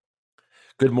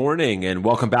Good morning and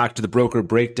welcome back to the Broker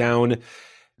Breakdown.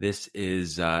 This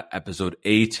is episode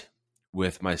 8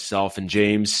 with myself and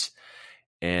James,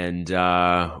 and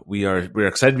we're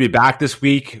excited to be back this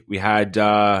week. We had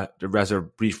as a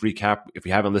brief recap. If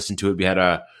you haven't listened to it, we had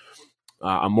a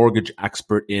mortgage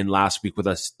expert in last week with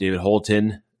us, David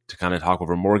Holton, to kind of talk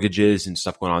over mortgages and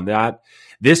stuff going on that.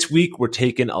 This week we're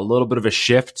taking a little bit of a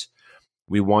shift.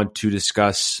 We want to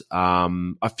discuss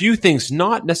a few things,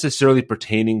 not necessarily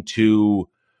pertaining to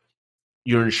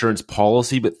your insurance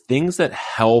policy, but things that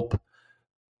help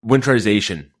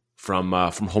winterization from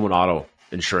home and auto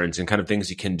insurance and kind of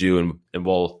things you can do. And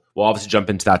we'll obviously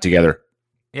jump into that together.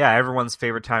 Yeah, everyone's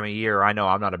favorite time of year. I know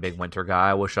I'm not a big winter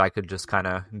guy. I wish I could just kind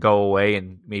of go away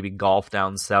and maybe golf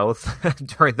down south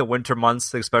during the winter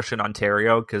months, especially in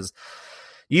Ontario, because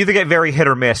you either get very hit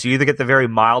or miss. You either get the very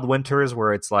mild winters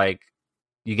where it's like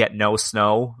you get no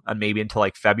snow and maybe until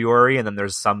like February, and then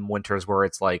there's some winters where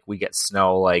it's like we get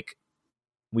snow. Like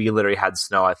we literally had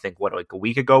snow, I think, like a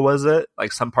week ago, was it?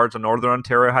 Like some parts of northern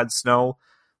Ontario had snow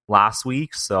last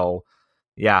week. So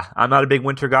yeah, I'm not a big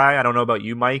winter guy. I don't know about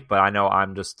you, Mike, but I know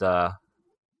I'm just let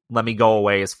me go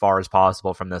away as far as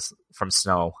possible from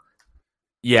snow.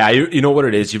 Yeah, you know what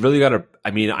it is. You really got to,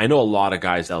 I mean, I know a lot of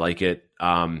guys that like it.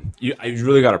 You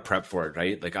really got to prep for it,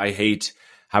 right? Like I hate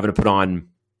having to put on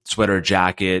sweater,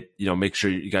 jacket, make sure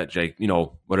you got, like,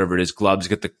 whatever it is, gloves,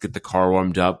 get the car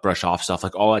warmed up, brush off stuff.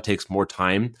 Like all that takes more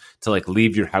time to like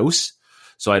leave your house.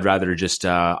 So I'd rather just,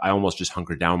 I almost just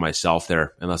hunker down myself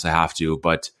there unless I have to.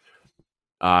 But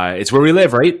it's where we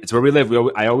live, right? It's where we live. We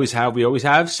always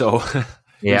have. So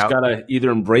you just gotta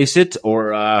either embrace it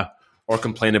or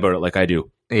complain about it like I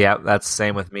do. Yeah, that's the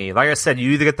same with me. Like I said,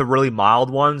 you either get the really mild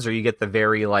ones or you get the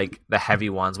very, the heavy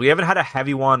ones. We haven't had a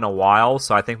heavy one in a while,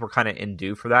 so I think we're kind of in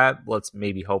due for that. Let's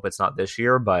maybe hope it's not this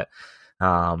year, but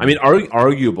I mean,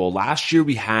 arguable. Last year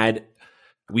we had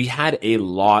a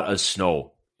lot of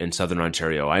snow in southern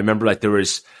Ontario. I remember there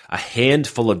was a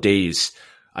handful of days.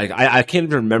 I can't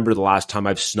even remember the last time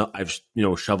I've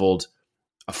shoveled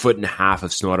 1.5 feet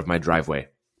of snow out of my driveway.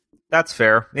 That's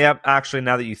fair. Yeah, actually,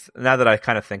 now that I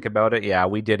kind of think about it, yeah,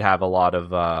 we did have a lot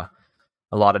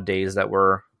of days that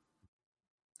were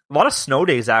a lot of snow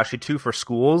days actually too for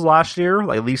schools last year.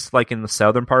 At least in the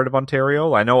southern part of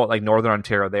Ontario. I know northern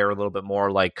Ontario, they were a little bit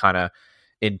more kind of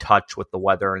in touch with the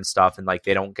weather and stuff, and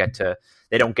they don't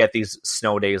get these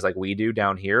snow days like we do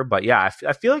down here. But yeah,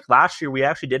 I feel like last year we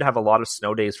actually did have a lot of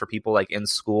snow days for people in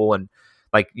school and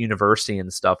university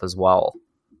and stuff as well.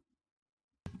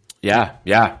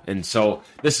 Yeah. And so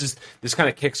this kind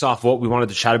of kicks off what we wanted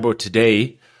to chat about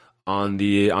today on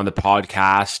the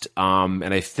podcast.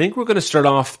 And I think we're going to start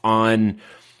off on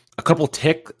a couple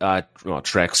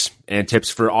tricks and tips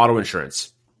for auto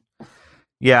insurance.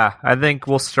 Yeah, I think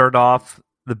we'll start off.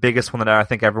 The biggest one that I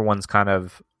think everyone's kind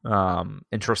of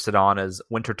interested on is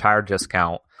winter tire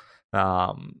discount.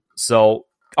 So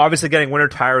obviously getting winter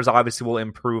tires obviously will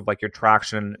improve your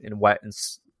traction in wet and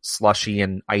slushy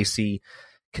and icy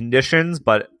conditions,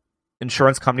 but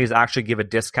insurance companies actually give a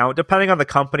discount depending on the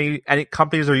company. And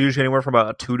companies are usually anywhere from about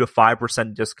a 2 to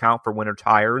 5% discount for winter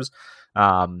tires.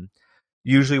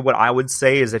 Usually what I would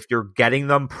say is if you're getting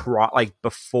them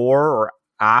before or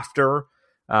after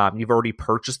you've already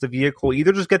purchased the vehicle,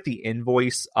 either just get the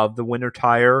invoice of the winter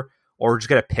tire or just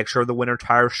get a picture of the winter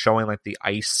tire showing the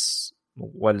ice,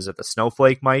 what is it, the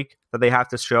snowflake, Mike, that they have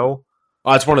to show.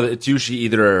 It's usually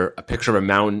either a picture of a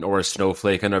mountain or a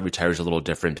snowflake. I know every tire is a little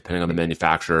different depending on the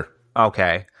manufacturer.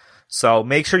 Okay. So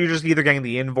make sure you're just either getting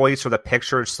the invoice or the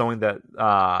picture showing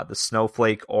the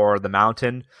snowflake or the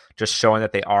mountain, just showing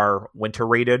that they are winter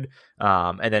rated,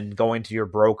 and then going to your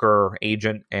broker or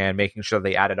agent and making sure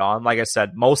they add it on. Like I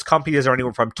said, most companies are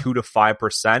anywhere from 2 to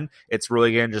 5%. It's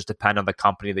really going to just depend on the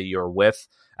company that you're with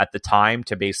at the time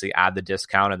to basically add the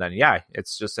discount. And then,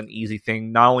 it's just an easy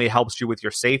thing. Not only helps you with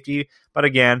your safety, but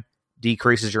again,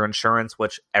 decreases your insurance,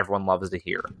 which everyone loves to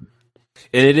hear.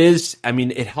 And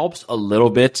it helps a little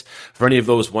bit for any of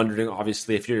those wondering.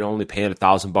 Obviously, if you're only paying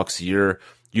 $1,000 a year,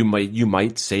 you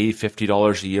might save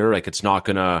 $50 a year. It's not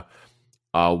gonna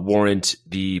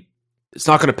it's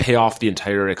not gonna pay off the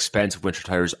entire expense of winter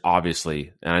tires,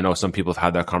 obviously. And I know some people have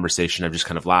had that conversation. I've just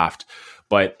kind of laughed,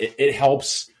 but it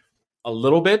helps a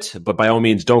little bit. But by all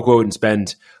means, don't go out and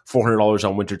spend $400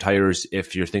 on winter tires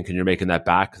if you're thinking you're making that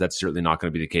back, because that's certainly not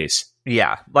going to be the case.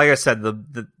 Yeah, like I said,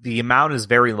 the amount is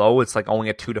very low. It's only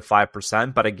a 2 to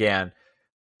 5%. But again,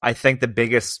 I think the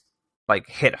biggest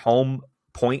hit home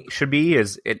point should be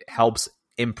is it helps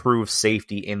improve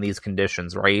safety in these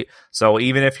conditions, right? So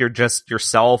even if you're just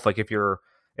yourself, if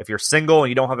If you're single and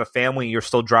you don't have a family and you're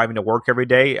still driving to work every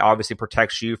day, it obviously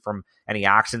protects you from any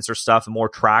accidents or stuff and more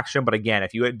traction. But again,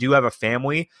 if you do have a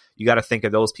family, you got to think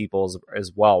of those people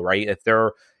as well, right? If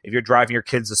you're driving your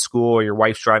kids to school, or your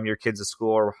wife's driving your kids to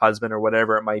school, or husband, or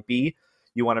whatever it might be,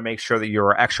 you want to make sure that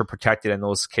you're extra protected in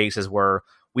those cases where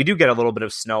we do get a little bit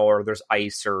of snow or there's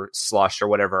ice or slush or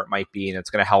whatever it might be, and it's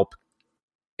going to help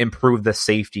improve the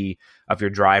safety of your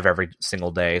drive every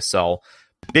single day. So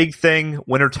big thing,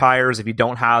 winter tires. If you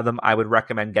don't have them, I would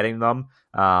recommend getting them.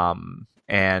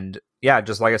 And yeah,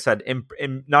 just like I said,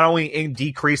 not only in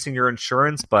decreasing your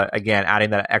insurance, but again, adding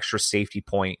that extra safety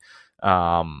point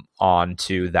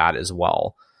onto that as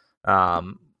well.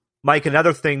 Mike,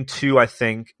 another thing too, I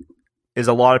think, is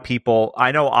a lot of people,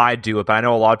 I know I do it, but I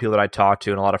know a lot of people that I talk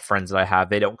to and a lot of friends that I have,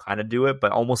 they don't kind of do it,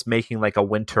 but almost making like a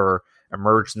winter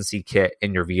emergency kit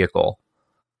in your vehicle.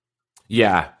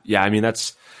 Yeah. I mean,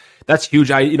 that's huge.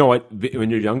 You know what? When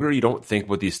you're younger, you don't think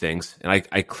about these things, and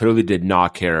I clearly did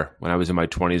not care when I was in my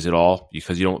 20s at all,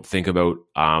 because you don't think about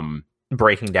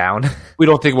breaking down. We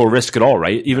don't think about risk at all,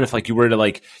 right? Even if like you were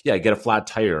to get a flat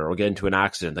tire or get into an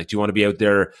accident, like, do you want to be out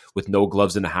there with no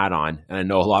gloves and a hat on? And I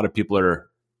know a lot of people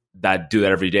that do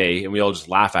that every day, and we all just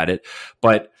laugh at it.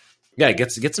 But yeah,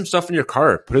 get some stuff in your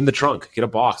car, put it in the trunk, get a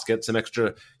box, get some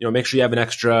extra, make sure you have an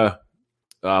extra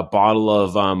bottle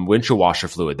of windshield washer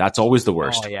fluid. That's always the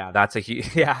worst. Oh yeah, that's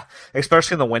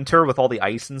especially in the winter with all the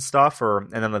ice and stuff,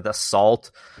 and then the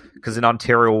salt, because in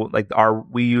Ontario,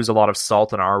 we use a lot of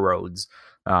salt on our roads.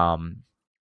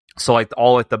 So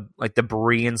all the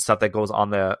debris and stuff that goes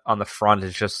on the front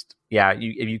is just,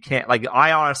 if you can't,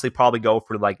 I honestly probably go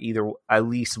for either at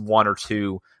least one or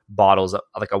two bottles of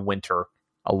a winter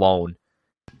alone.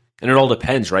 And it all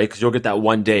depends, right? Because you'll get that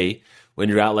one day when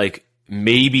you're at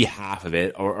maybe half of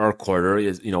it or a quarter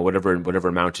is, whatever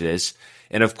amount it is.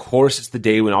 And of course it's the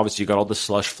day when obviously you got all the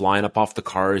slush flying up off the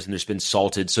cars and there's been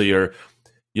salted. So you're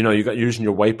using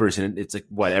your wipers, and it's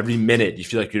every minute you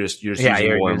feel like you're just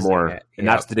using more and more. And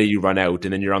that's the day you run out,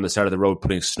 and then you're on the side of the road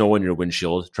putting snow in your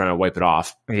windshield, trying to wipe it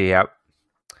off. Yep.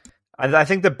 I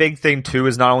think the big thing too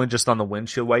is not only just on the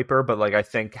windshield wiper, but I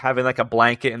think having a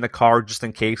blanket in the car just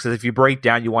in case. Because if you break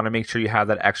down, you want to make sure you have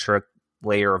that extra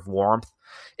layer of warmth.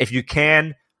 If you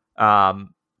can,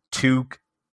 toque,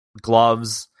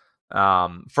 gloves.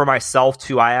 For myself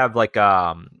too, I have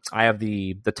I have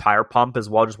the tire pump as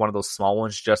well, just one of those small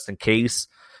ones just in case.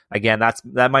 Again,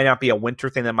 that might not be a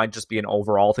winter thing, that might just be an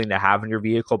overall thing to have in your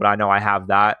vehicle, but I know I have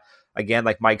that. Again,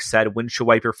 like Mike said, windshield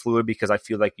wiper fluid, because I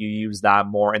feel like you use that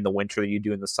more in the winter than you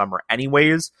do in the summer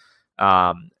anyways.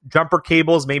 Jumper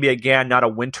cables, maybe again, not a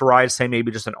winterized thing,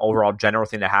 maybe just an overall general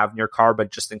thing to have in your car, but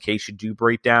just in case you do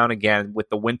break down. Again, with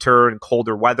the winter and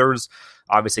colder weathers,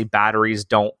 obviously batteries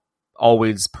don't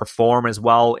always perform as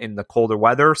well in the colder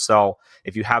weather. So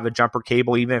if you have a jumper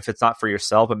cable, even if it's not for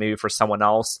yourself, but maybe for someone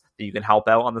else that you can help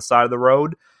out on the side of the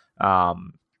road,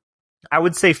 I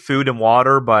would say food and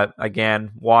water, but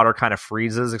again, water kind of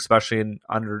freezes, especially in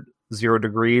under 0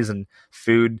 degrees, and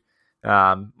food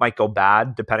might go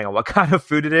bad depending on what kind of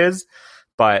food it is.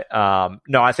 But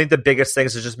no, I think the biggest thing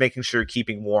is just making sure you're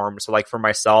keeping warm. So for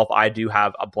myself, I do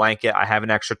have a blanket, I have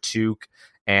an extra toque,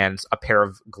 and a pair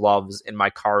of gloves in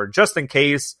my car just in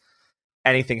case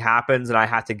anything happens and I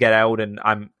have to get out and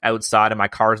I'm outside and my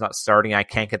car is not starting, I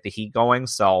can't get the heat going.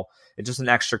 So it's just an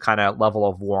extra kind of level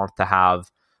of warmth to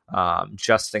have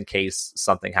just in case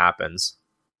something happens.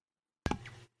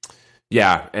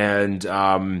 Yeah. And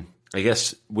I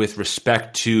guess with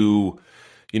respect to,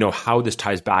 how this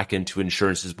ties back into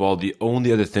insurance as well, the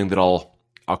only other thing that I'll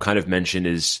kind of mention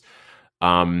is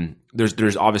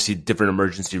there's obviously different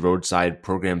emergency roadside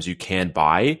programs you can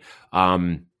buy.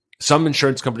 Some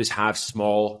insurance companies have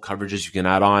small coverages you can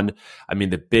add on. I mean,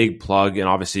 the big plug, and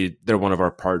obviously they're one of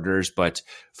our partners, but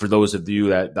for those of you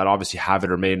that obviously have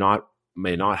it or may not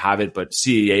have it, but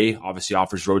CAA obviously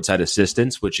offers roadside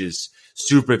assistance, which is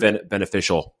super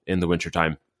beneficial in the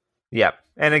wintertime. Yeah.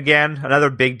 And again, another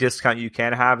big discount you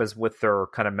can have is with their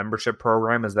kind of membership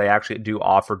program, is they actually do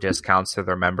offer discounts to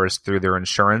their members through their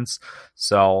insurance.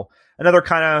 So another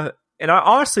kind of, and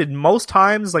honestly, most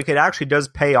times, it actually does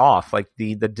pay off.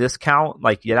 The discount,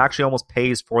 it actually almost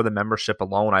pays for the membership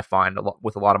alone, I find,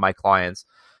 with a lot of my clients.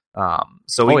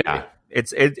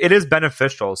 It is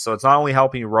beneficial. So it's not only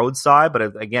helping you roadside,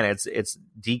 but again, it's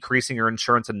decreasing your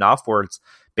insurance enough where it's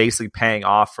basically paying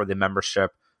off for the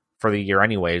membership for the year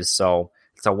anyways. So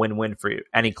it's a win-win for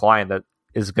any client that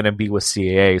is going to be with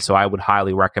CAA. So I would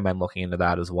highly recommend looking into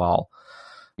that as well.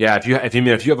 Yeah, if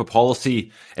you have a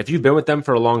policy, if you've been with them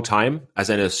for a long time, as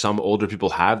I know some older people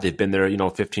have, they've been there,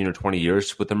 15 or 20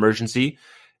 years with emergency.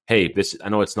 Hey, I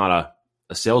know it's not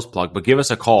a sales plug, but give us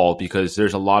a call because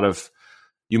there's a lot of,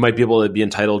 you might be able to be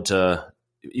entitled to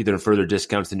either further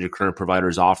discounts than your current provider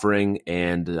is offering.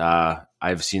 And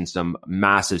I've seen some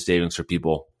massive savings for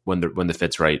people when the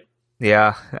fit's right.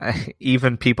 Yeah,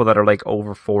 even people that are like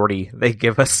over 40, they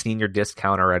give a senior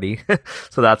discount already.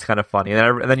 So that's kind of funny.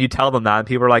 And then you tell them that, and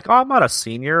people are like, "Oh, I'm not a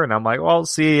senior," and I'm like, "Well,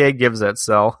 CAA gives it,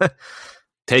 so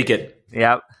take it."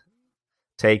 Yep,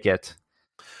 take it.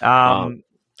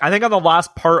 I think on the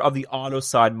last part of the auto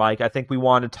side, Mike, I think we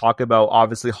want to talk about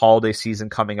obviously holiday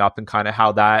season coming up and kind of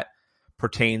how that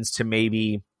pertains to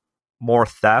maybe more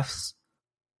thefts.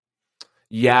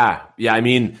 Yeah. I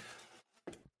mean,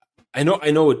 I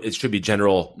know it should be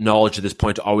general knowledge at this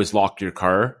point to always lock your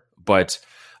car, but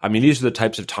I mean, these are the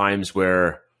types of times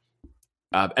where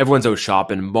everyone's out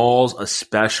shopping, malls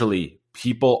especially.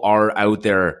 People are out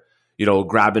there,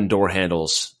 grabbing door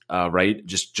handles, right?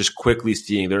 Just quickly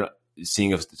seeing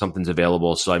if something's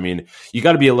available. So I mean, you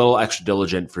got to be a little extra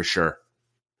diligent for sure.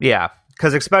 Yeah.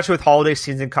 Because especially with holiday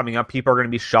season coming up, people are going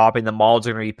to be shopping. The malls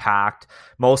are going to be packed.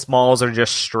 Most malls are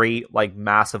just straight, like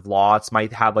massive lots,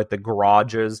 might have like the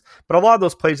garages. But a lot of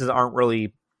those places aren't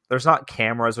really, there's not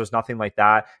cameras, there's nothing like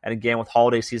that. And again, with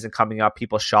holiday season coming up,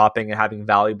 people shopping and having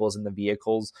valuables in the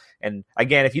vehicles. And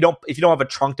again, if you don't have a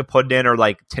trunk to put in or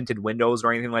like tinted windows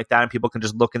or anything like that, and people can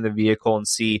just look in the vehicle and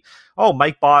see, oh,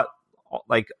 Mike bought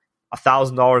like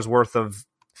 $1,000 worth of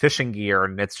fishing gear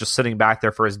and it's just sitting back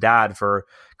there for his dad for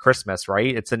Christmas,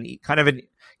 right? It's kind of an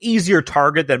easier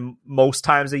target than most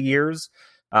times of years,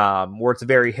 where it's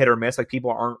very hit or miss. Like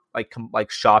people aren't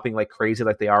like shopping like crazy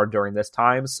like they are during this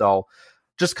time. So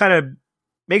just kind of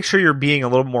make sure you're being a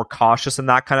little more cautious in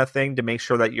that kind of thing to make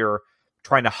sure that you're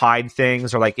trying to hide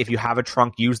things, or like if you have a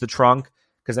trunk, use the trunk,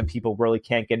 because then people really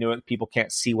can't get into it. People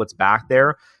can't see what's back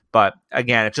there. But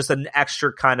again, it's just an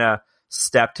extra kind of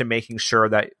step to making sure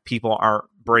that people aren't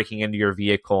breaking into your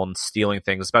vehicle and stealing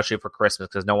things, especially for Christmas,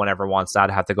 because no one ever wants that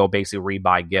to have to go basically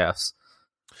rebuy gifts.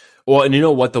 Well, and you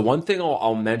know what? The one thing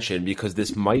I'll mention, because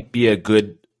this might be a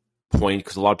good point,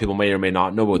 because a lot of people may or may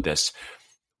not know about this.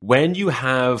 When you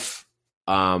have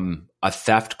a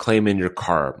theft claim in your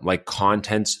car, like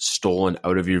contents stolen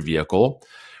out of your vehicle,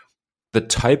 the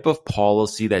type of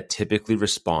policy that typically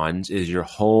responds is your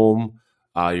home,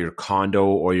 your condo,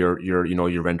 or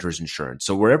your renter's insurance.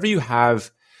 So wherever you have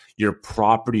your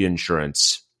property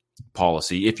insurance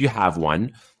policy, if you have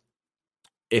one,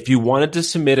 if you wanted to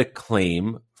submit a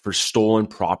claim for stolen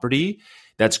property,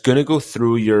 that's going to go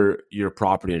through your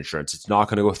property insurance. It's not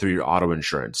going to go through your auto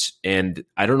insurance. And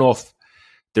I don't know if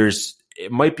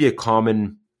it might be a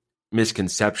common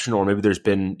misconception, or maybe there's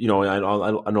been, I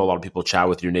know a lot of people chat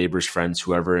with your neighbors, friends,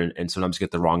 whoever, and sometimes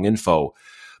get the wrong info.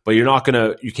 But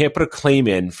you can't put a claim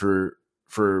in for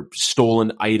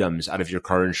stolen items out of your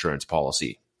car insurance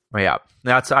policy. Yeah,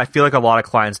 I feel like a lot of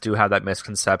clients do have that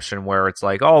misconception where it's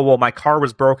like, oh, well, my car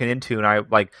was broken into and I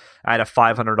had a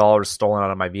 $500 stolen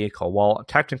out of my vehicle. Well,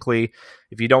 technically,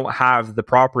 if you don't have the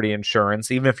property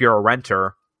insurance, even if you're a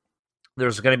renter,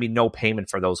 there's going to be no payment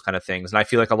for those kind of things. And I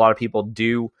feel like a lot of people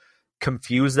do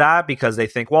confuse that because they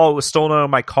think, well, it was stolen out of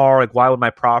my car. Like, why would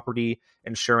my property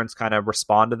insurance kind of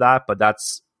respond to that? But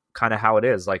that's kind of how it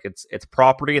is. Like it's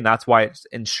property, and that's why it's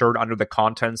insured under the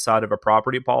contents side of a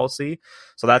property policy.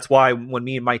 So that's why when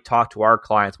me and Mike talk to our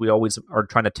clients, we always are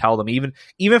trying to tell them, even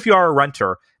if you are a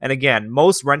renter, and again,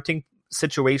 most renting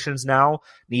situations now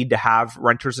need to have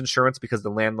renter's insurance because the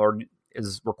landlord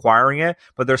is requiring it,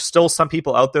 but there's still some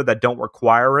people out there that don't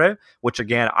require it, which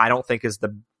again, I don't think is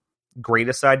the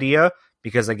greatest idea,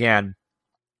 because again,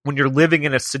 when you're living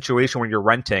in a situation where you're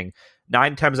renting,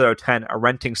 9 times out of 10, a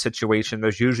renting situation,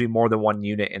 there's usually more than one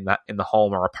unit in the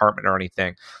home or apartment or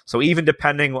anything. So even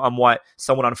depending on what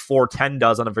someone on floor 10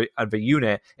 does on a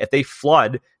unit, if they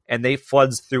flood and they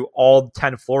floods through all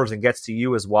 10 floors and gets to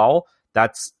you as well,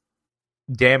 that's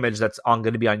damage that's going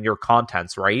to be on your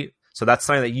contents, right? So that's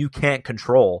something that you can't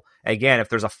control. Again, if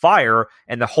there's a fire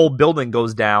and the whole building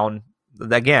goes down,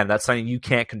 again, that's something you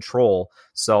can't control.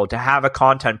 So to have a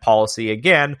content policy,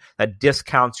 again, that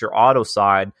discounts your auto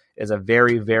side is a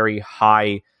very, very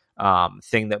high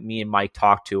thing that me and Mike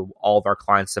talk to all of our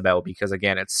clients about, because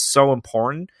again, it's so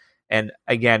important. And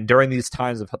again, during these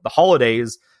times of the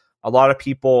holidays, a lot of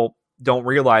people don't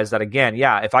realize that, again,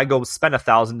 yeah, if I go spend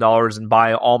 $1,000 and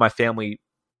buy all my family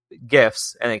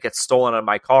gifts and it gets stolen out of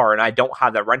my car and I don't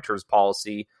have that renter's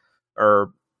policy,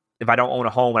 or if I don't own a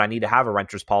home and I need to have a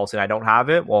renter's policy and I don't have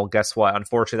it, well, guess what?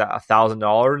 Unfortunately, that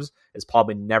 $1,000 is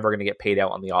probably never going to get paid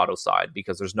out on the auto side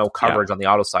because there's no coverage on the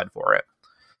auto side for it.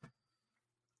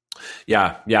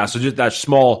 Yeah. So just that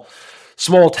small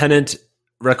tenant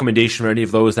recommendation for any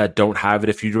of those that don't have it.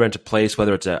 If you rent a place,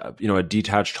 whether it's a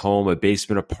detached home, a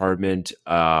basement apartment,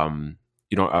 a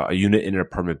unit in an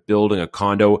apartment building, a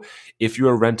condo, if you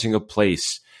are renting a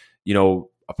place,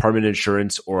 apartment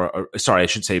insurance sorry, I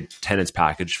should say tenants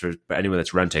package for anyone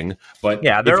that's renting. But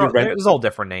yeah, there's all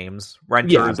different names: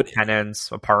 renters,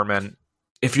 tenants, apartment.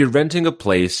 If you're renting a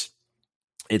place,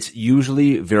 it's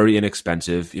usually very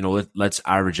inexpensive. Let's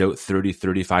average out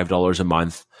 $30-$35 a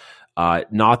month.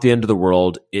 Not the end of the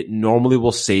world. It normally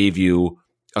will save you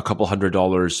a couple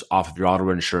 $100 off of your auto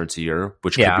insurance a year,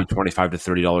 which could be $25 to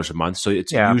 $30 a month. So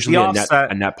it's usually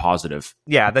a net positive.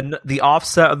 Yeah, the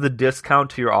offset of the discount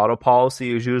to your auto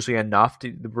policy is usually enough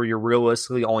where you're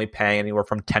realistically only paying anywhere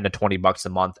from $10 to $20 a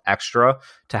month extra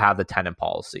to have the tenant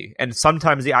policy. And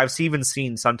sometimes I've even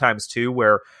seen sometimes too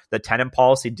where the tenant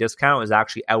policy discount is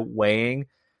actually outweighing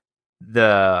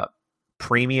the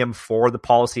premium for the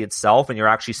policy itself, and you're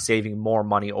actually saving more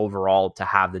money overall to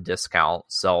have the discount.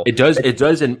 So it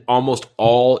does in almost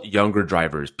all younger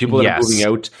drivers, people that are moving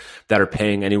out, that are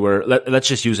paying anywhere. Let's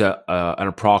just use an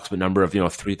approximate number of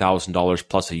 $3,000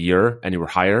 plus a year, anywhere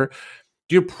higher.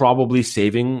 You're probably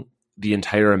saving the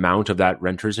entire amount of that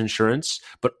renter's insurance,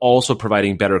 but also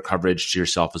providing better coverage to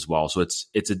yourself as well. So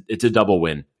it's a double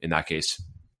win in that case.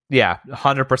 Yeah,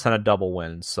 100% a double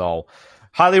win. So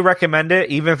highly recommend it.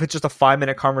 Even if it's just a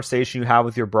 5-minute conversation you have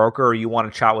with your broker, or you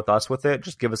want to chat with us with it,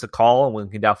 just give us a call and we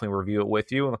can definitely review it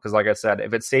with you. Because like I said,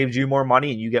 if it saves you more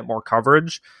money and you get more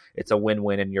coverage, it's a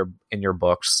win-win in your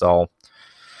books. So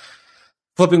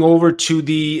flipping over to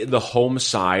the home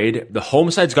side, the home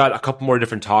side's got a couple more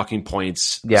different talking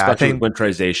points, especially with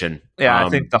winterization. Yeah, I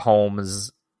think the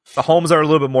homes are a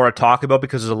little bit more to talk about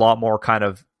because there's a lot more kind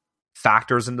of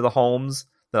factors into the homes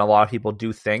than a lot of people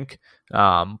do think.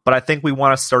 But I think we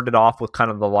want to start it off with kind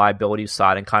of the liability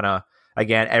side and kind of,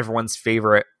 again, everyone's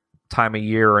favorite time of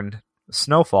year and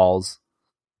snowfalls.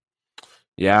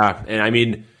 Yeah. And I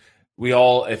mean, we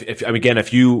all,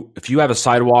 if you have a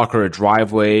sidewalk or a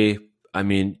driveway, I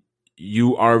mean,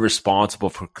 you are responsible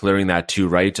for clearing that too,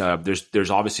 right?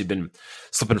 There's obviously been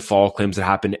slip and fall claims that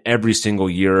happen every single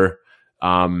year.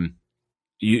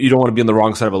 You don't want to be on the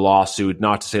wrong side of a lawsuit.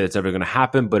 Not to say that's ever going to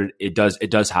happen, but it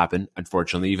does happen,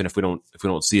 unfortunately, even if we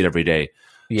don't see it every day.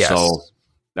 Yes.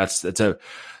 So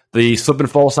the slip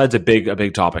and fall side's a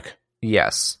big topic.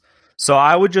 Yes. So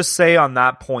I would just say on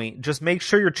that point, just make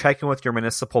sure you're checking with your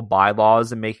municipal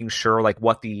bylaws and making sure like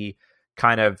what the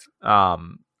kind of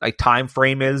like time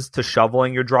frame is to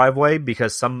shoveling your driveway,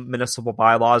 because some municipal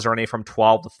bylaws are only from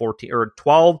 12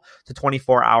 to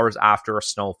 24 hours after a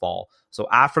snowfall. So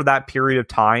after that period of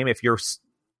time, if your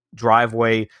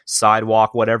driveway,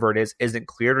 sidewalk, whatever it is, isn't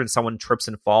cleared and someone trips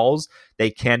and falls,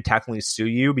 they can technically sue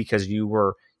you because you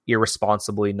were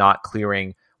irresponsibly not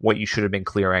clearing what you should have been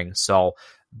clearing. So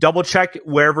double check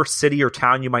wherever city or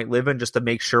town you might live in just to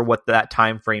make sure what that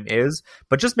time frame is.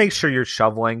 But just make sure you're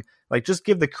shoveling. Like, just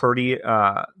give the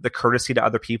courtesy to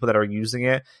other people that are using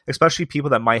it, especially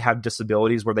people that might have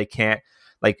disabilities where they can't,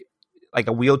 like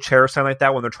a wheelchair or something like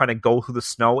that, when they're trying to go through the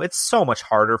snow. It's so much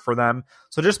harder for them.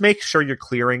 So just make sure you're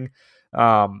clearing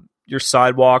your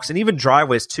sidewalks and even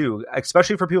driveways too,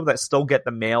 especially for people that still get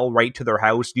the mail right to their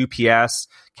house, UPS,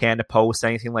 Canada Post,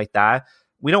 anything like that.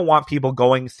 We don't want people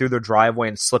going through their driveway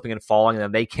and slipping and falling, and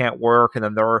then they can't work, and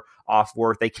then they're off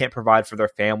work. They can't provide for their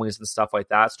families and stuff like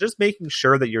that. So just making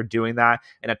sure that you're doing that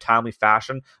in a timely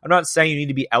fashion. I'm not saying you need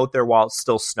to be out there while it's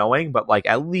still snowing, but like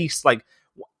at least like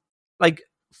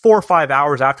 4 or 5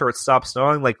 hours after it stops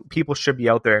snowing, like people should be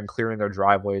out there and clearing their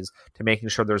driveways to making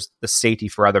sure there's the safety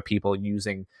for other people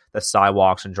using the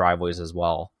sidewalks and driveways as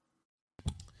well.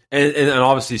 And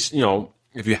obviously,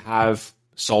 if you have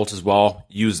salt as well,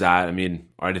 use that. I mean,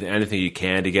 or anything you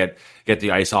can to get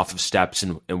the ice off of steps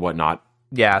and whatnot.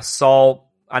 Yeah, salt.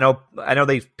 I know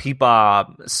they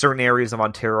certain areas of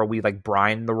Ontario, we like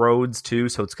brine the roads too,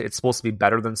 so it's supposed to be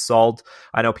better than salt.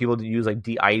 I know people use like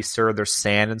de-icer, there's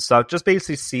sand and stuff. Just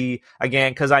basically see,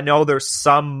 again, because I know there's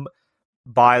some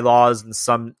bylaws in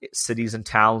some cities and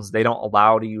towns, they don't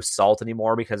allow to use salt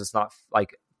anymore because it's not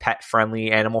like pet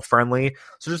friendly, animal friendly.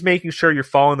 So just making sure you're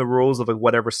following the rules of like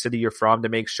whatever city you're from to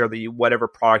make sure that whatever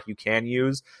product you can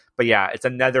use. But yeah, it's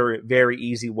another very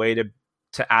easy way to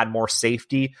add more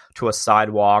safety to a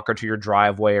sidewalk or to your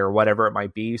driveway or whatever it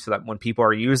might be, so that when people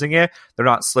are using it, they're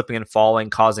not slipping and falling,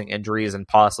 causing injuries and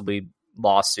possibly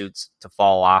lawsuits to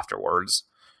follow afterwards.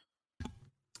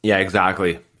 Yeah,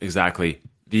 exactly.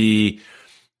 The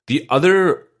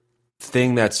other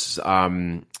thing that's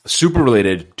super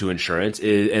related to insurance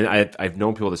is, and I've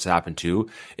known people this happen to,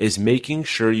 is making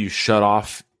sure you shut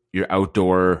off your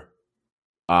outdoor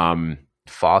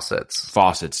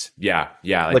Faucets. Yeah.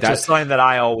 Like Which that, is something that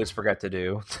I always forget to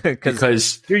do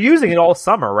because you're using it all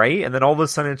summer, right? And then all of a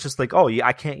sudden it's just like, oh, yeah,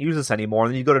 I can't use this anymore.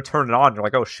 And then you go to turn it on, you're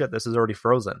like, oh shit, this is already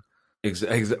frozen.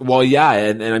 well, yeah,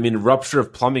 and I mean, rupture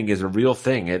of plumbing is a real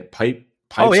thing. Pipes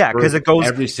Oh yeah, because it goes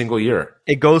every single year.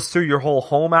 It goes through your whole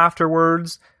home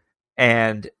afterwards,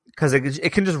 and because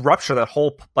it can just rupture that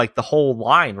whole the whole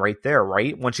line right there,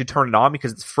 right? Once you turn it on,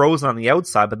 because it's frozen on the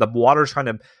outside, but the water's trying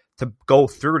to go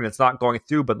through and it's not going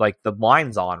through, but like the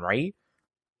line's on, right?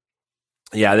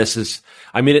 Yeah,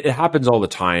 it happens all the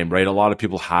time, right? A lot of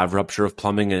people have rupture of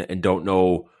plumbing and don't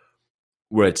know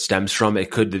where it stems from. It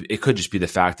could just be the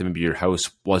fact that maybe your house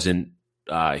wasn't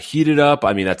heated up.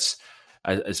 I mean, that's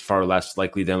as far less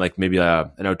likely than like maybe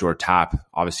an outdoor tap,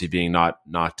 obviously being not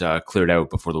cleared out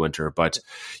before the winter. But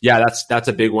yeah, that's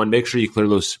a big one. Make sure you clear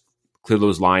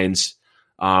those lines.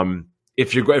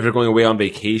 If you're going away on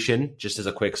vacation, just as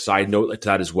a quick side note like to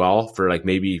that as well, for like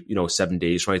maybe 7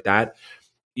 days, something like that.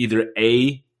 Either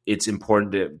it's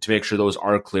important to make sure those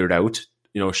are cleared out,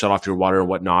 shut off your water and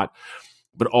whatnot.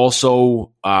 But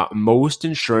also, most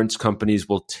insurance companies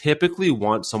will typically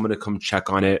want someone to come check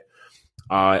on it.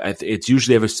 It's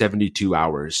usually every 72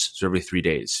 hours, so every 3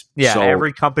 days. Yeah, so,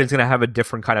 every company's going to have a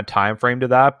different kind of time frame to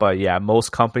that, but yeah,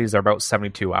 most companies are about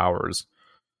 72 hours.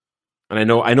 And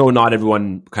I know not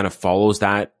everyone kind of follows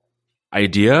that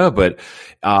idea, but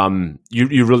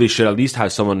you really should at least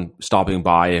have someone stopping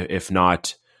by, if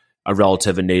not a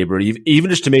relative, a neighbor, even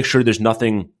just to make sure there's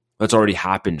nothing that's already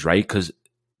happened, right? Because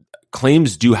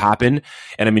claims do happen,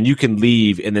 and I mean, you can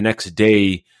leave and the next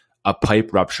day a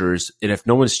pipe ruptures, and if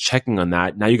no one's checking on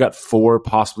that, now you got 4,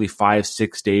 possibly 5,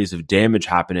 6 days of damage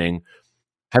happening.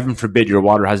 Heaven forbid your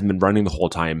water hasn't been running the whole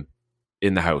time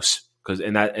in the house,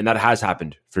 and that has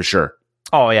happened for sure.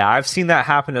 Oh yeah, I've seen that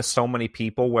happen to so many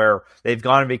people where they've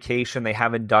gone on vacation, they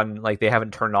haven't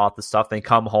turned off the stuff, they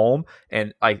come home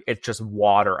and like it's just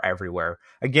water everywhere.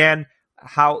 Again,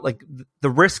 how the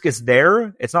risk is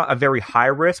there. It's not a very high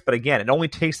risk, but again, it only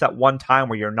takes that one time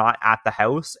where you're not at the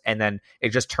house and then it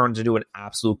just turns into an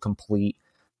absolute complete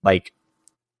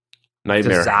nightmare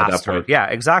disaster. Yeah,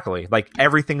 exactly. Like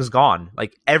everything's gone.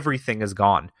 Like everything is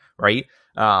gone, right?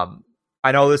 I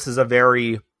know this is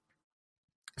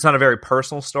it's not a very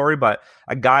personal story, but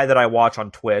a guy that I watch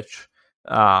on Twitch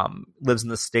lives in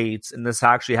the States, and this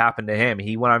actually happened to him.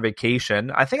 He went on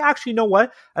vacation. I think actually, you know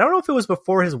what? I don't know if it was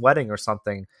before his wedding or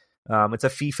something. It's a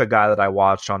FIFA guy that I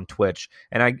watched on Twitch.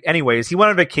 And anyways, he went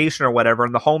on vacation or whatever,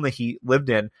 and the home that he lived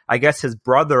in, I guess his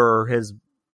brother or his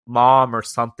mom or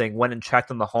something went and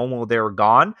checked on the home while they were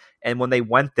gone. And when they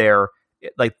went there,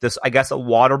 I guess a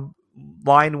water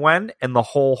line went, and the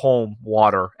whole home,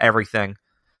 water, everything.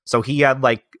 So he had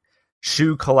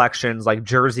shoe collections,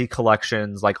 jersey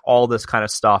collections, all this kind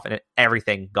of stuff, and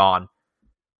everything gone.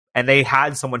 And they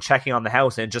had someone checking on the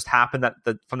house, and it just happened that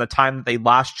from the time that they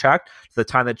last checked to the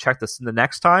time they checked this the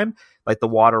next time, the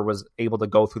water was able to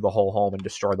go through the whole home and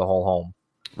destroy the whole home.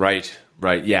 Right,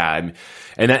 yeah,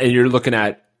 and you're looking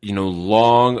at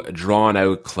long drawn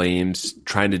out claims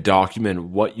trying to document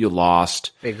what you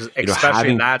lost, especially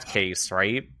in that case,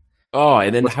 right? Oh,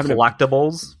 and then with having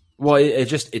collectibles. Well,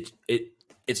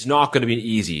 it's not going to be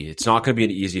easy. It's not going to be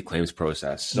an easy claims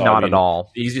process. So, not at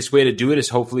all. The easiest way to do it is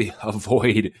hopefully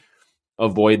avoid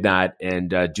that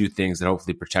and do things that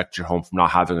hopefully protect your home from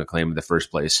not having a claim in the first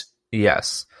place.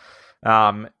 Yes.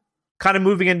 Kind of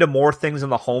moving into more things on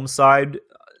the home side,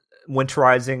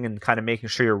 winterizing and kind of making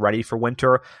sure you're ready for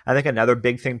winter. I think another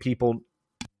big thing people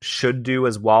should do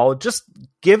as well, just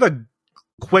give a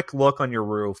quick look on your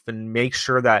roof and make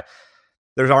sure that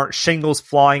there aren't shingles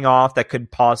flying off that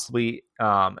could possibly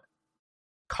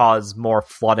cause more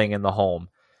flooding in the home.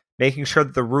 Making sure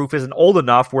that the roof isn't old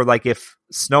enough where if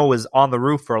snow is on the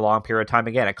roof for a long period of time,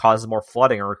 again, it causes more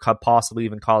flooding or it could possibly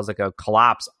even cause a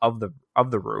collapse of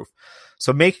the roof.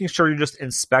 So making sure you're just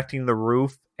inspecting the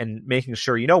roof and making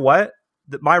sure, that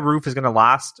my roof is going to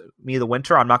last me the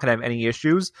winter. I'm not going to have any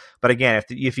issues. But again,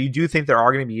 if you do think there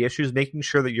are going to be issues, making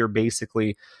sure that you're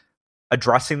basically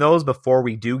addressing those before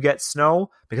we do get snow,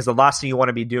 because the last thing you want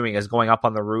to be doing is going up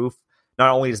on the roof.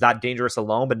 Not only is that dangerous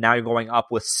alone, but now you're going up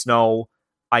with snow,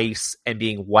 ice, and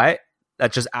being wet.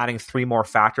 That's just adding 3 more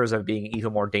factors of being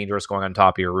even more dangerous going on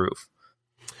top of your roof.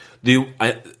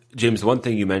 James, the one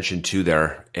thing you mentioned too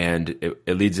there, and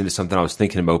it leads into something I was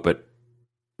thinking about, but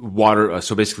water,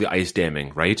 so basically ice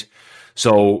damming, right?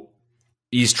 So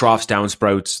eaves troughs,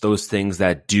 downspouts, those things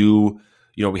that do,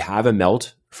 we have a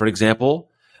melt, for example,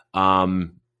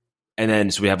 and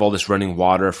then so we have all this running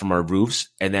water from our roofs,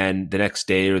 and then the next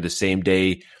day or the same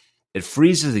day it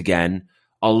freezes again.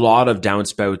 A lot of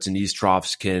downspouts and eaves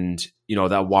troughs can,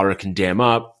 that water can dam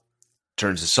up,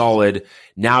 turns to solid.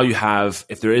 Now you have,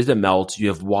 if there is a melt, you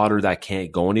have water that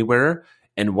can't go anywhere.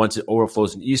 And once it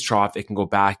overflows in east trough, it can go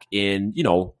back in,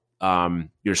 your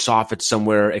soffit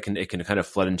somewhere. It can kind of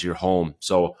flood into your home.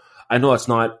 So I know that's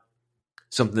not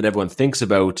something that everyone thinks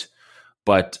about,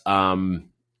 but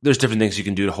there's different things you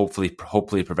can do to hopefully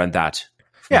prevent that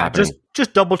from happening.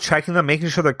 Just double checking them, making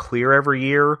sure they're clear every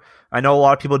year. I know a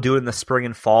lot of people do it in the spring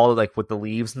and fall, like with the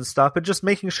leaves and stuff, but just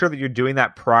making sure that you're doing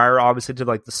that prior, obviously, to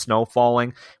like the snow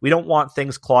falling. We don't want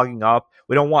things clogging up.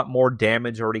 We don't want more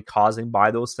damage already causing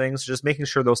by those things. Just making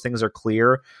sure those things are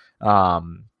clear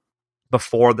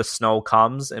before the snow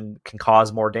comes and can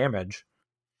cause more damage.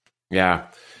 Yeah.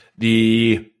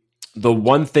 The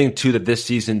one thing too that this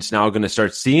season's now going to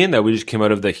start seeing, that we just came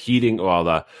out of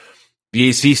the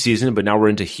AC season, but now we're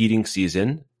into heating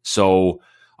season. So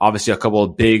obviously a couple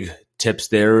of big tips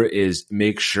there is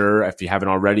make sure, if you haven't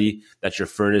already, that your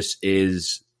furnace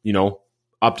is,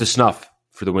 up to snuff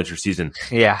for the winter season.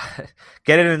 Yeah.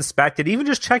 Get it inspected. Even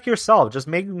just check yourself, just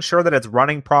making sure that it's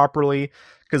running properly.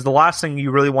 Because the last thing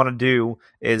you really want to do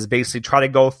is basically try to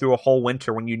go through a whole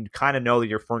winter when you kind of know that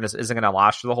your furnace isn't going to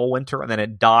last for the whole winter, and then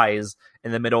it dies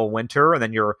in the middle of winter, and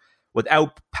then you're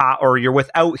without you're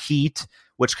without heat,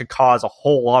 which could cause a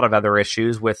whole lot of other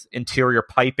issues with interior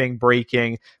piping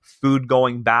breaking, food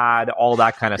going bad, all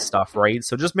that kind of stuff, right?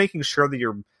 So just making sure that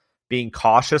you're being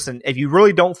cautious. And if you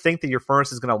really don't think that your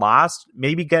furnace is going to last,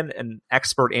 maybe get an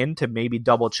expert in to maybe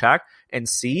double check and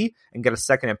see and get a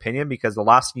second opinion, because the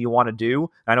last thing you want to do,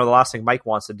 I know the last thing Mike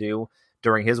wants to do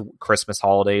during his Christmas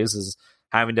holidays is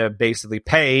having to basically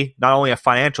pay not only a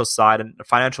financial side and a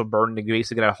financial burden to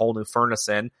basically get a whole new furnace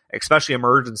in, especially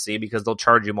emergency, because they'll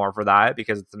charge you more for that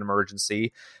because it's an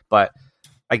emergency. But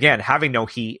again, having no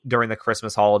heat during the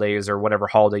Christmas holidays or whatever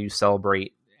holiday you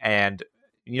celebrate, and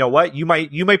you know what, you might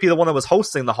be the one that was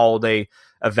hosting the holiday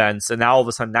events, and now all of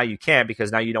a sudden now you can't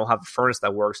because now you don't have a furnace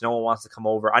that works. No one wants to come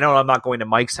over. I know I'm not going to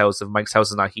Mike's house if Mike's house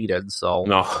is not heated. So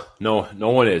no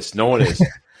one is.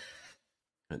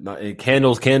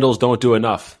 Candles don't do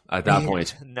enough at that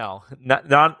point. No,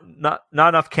 not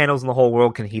enough candles in the whole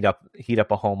world can heat up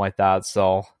a home like that.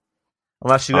 So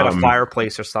unless you got a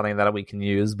fireplace or something that we can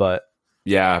use, but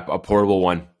yeah, a portable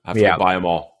one. I have to buy them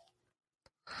all.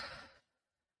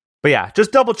 But yeah,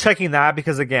 just double checking that,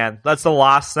 because again, that's the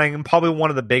last thing, and probably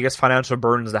one of the biggest financial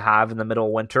burdens to have in the middle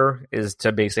of winter is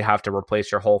to basically have to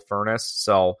replace your whole furnace.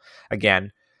 So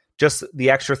again, just the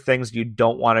extra things you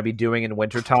don't want to be doing in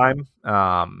wintertime.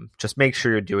 Just make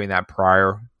sure you're doing that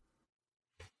prior.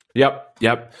 Yep.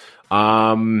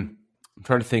 I'm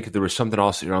trying to think if there was something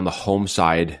else on the home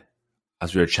side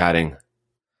as we were chatting.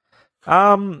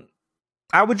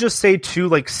 I would just say too,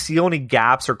 like, seal any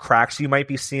gaps or cracks you might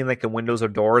be seeing, like in windows or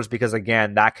doors, because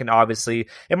again, that can obviously,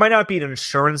 it might not be an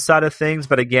insurance side of things,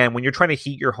 but again, when you're trying to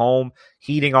heat your home,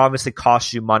 heating obviously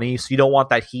costs you money, so you don't want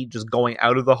that heat just going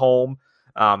out of the home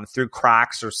through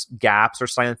cracks or gaps or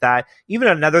something like that. Even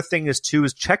another thing is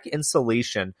check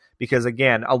insulation, because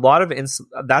again,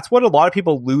 that's what a lot of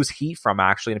people lose heat from,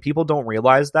 actually, and people don't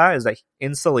realize that, is that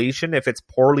insulation, if it's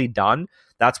poorly done,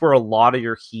 that's where a lot of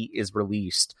your heat is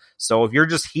released. So if you're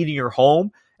just heating your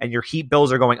home and your heat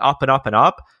bills are going up and up and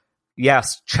up,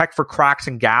 yes, check for cracks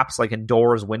and gaps like in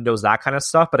doors, windows, that kind of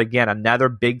stuff. But again, another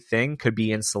big thing could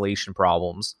be insulation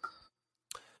problems.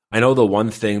 I know the one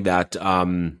thing that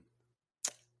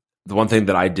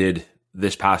I did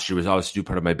this past year was obviously do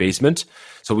part of my basement.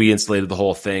 So we insulated the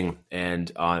whole thing,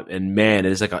 and man,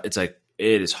 it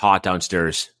is hot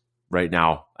downstairs right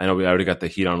now. I know we already got the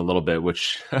heat on a little bit,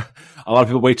 which a lot of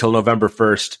people wait till November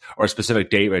 1st or a specific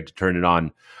date, right, to turn it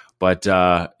on. But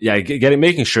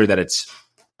making sure that it's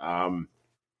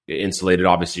insulated.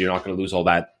 Obviously, you're not going to lose all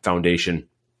that foundation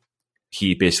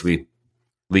heat basically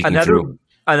leaking through.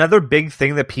 Another big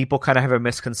thing that people kind of have a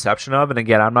misconception of, and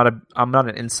again, I'm not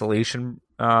an insulation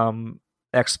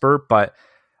expert, but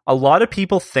a lot of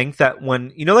people think that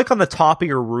when, like on the top of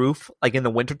your roof, like in the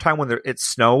wintertime when it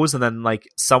snows and then like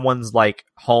someone's like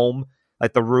home,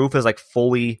 like the roof is like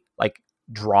fully like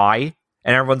dry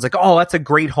and everyone's like, oh, that's a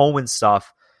great home and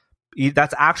stuff.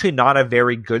 That's actually not a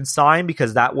very good sign,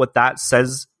 because what that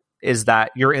says is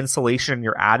that your insulation in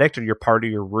your attic or your part of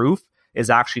your roof is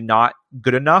actually not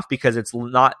good enough, because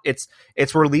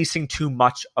it's releasing too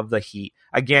much of the heat.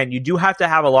 Again, you do have to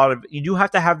have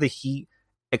the heat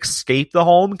escape the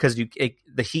home, because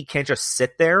the heat can't just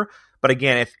sit there. But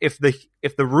again, if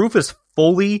the roof is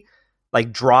fully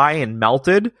like dry and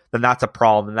melted, then that's a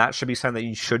problem, and that should be something that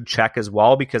you should check as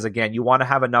well, because again, you want to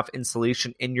have enough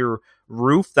insulation in your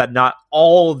roof that not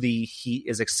all the heat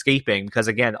is escaping, because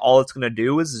again, all it's going to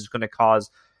do is going to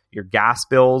cause your gas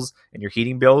bills and your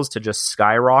heating bills to just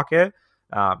skyrocket.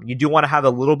 You do want to have a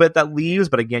little bit that leaves,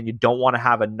 but again, you don't want to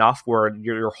have enough where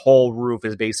your whole roof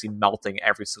is basically melting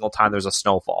every single time there's a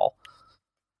snowfall.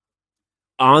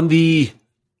 On the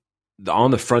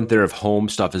front there of home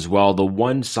stuff as well, the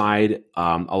one side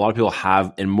a lot of people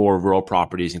have in more rural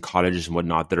properties and cottages and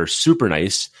whatnot that are super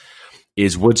nice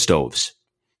is wood stoves.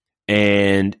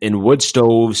 And in wood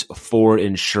stoves for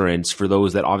insurance, for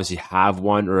those that obviously have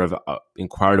one or have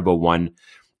inquired about one,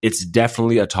 it's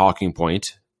definitely a talking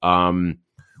point.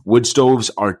 Wood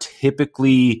stoves are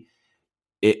typically,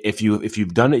 if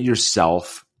you've done it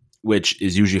yourself, which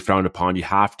is usually frowned upon, you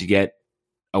have to get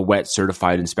a wet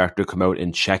certified inspector come out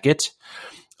and check it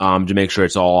to make sure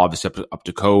it's all obviously up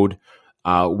to code.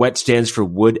 WET stands for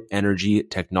Wood Energy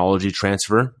Technology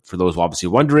Transfer, for those obviously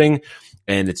wondering.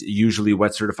 And it's usually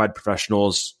WET certified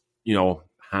professionals,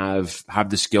 have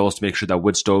the skills to make sure that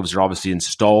wood stoves are obviously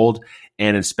installed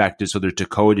and inspected so they're to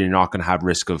code and you're not going to have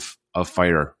risk of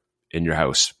fire in your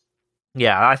house.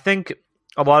 Yeah, I think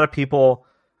a lot of people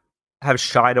have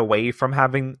shied away from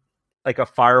having like a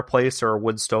fireplace or a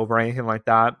wood stove or anything like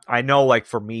that. I know, like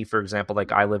for me, for example,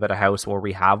 like I live at a house where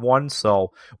we have one,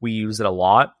 so we use it a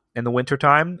lot in the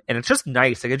wintertime, and it's just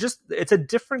nice. Like it's a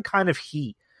different kind of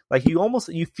heat. Like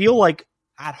you feel like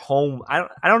at home. I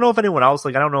don't know if anyone else,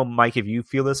 like I don't know, Mike, if you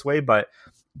feel this way, but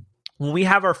when we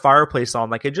have our fireplace on,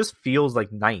 like it just feels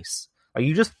like nice. Like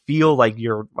you just feel like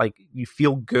you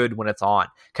feel good when it's on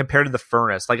compared to the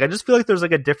furnace. Like I just feel like there's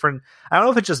like a different. I don't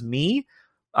know if it's just me,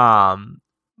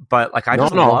 but like I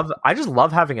just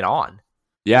love having it on.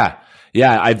 Yeah.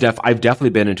 I've definitely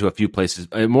been into a few places,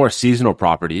 more seasonal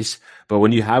properties, but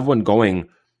when you have one going,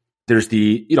 there's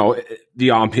the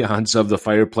ambiance of the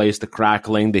fireplace, the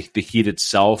crackling, the heat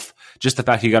itself, just the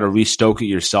fact you got to restoke it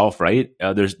yourself, right?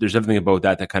 There's everything about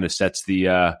that kind of sets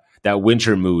the that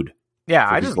winter mood. Yeah,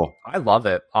 I love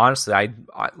it. Honestly, I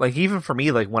like, even for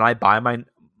me, like when I buy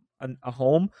a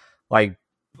home, like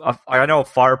I know a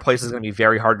fireplace is going to be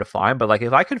very hard to find, but like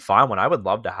if I could find one, I would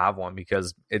love to have one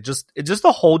because it's just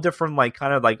a whole different, like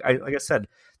kind of like I said,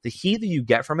 the heat that you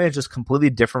get from it is just completely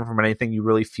different from anything you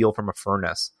really feel from a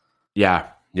furnace. Yeah.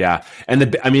 And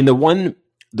the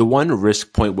one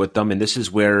risk point with them, and this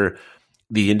is where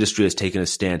the industry has taken a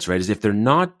stance, right, is if they're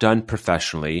not done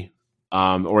professionally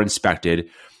or inspected,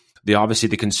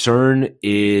 the concern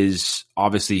is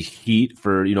obviously heat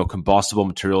for, combustible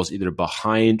materials either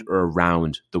behind or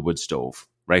around the wood stove,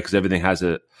 right? Because everything has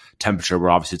a temperature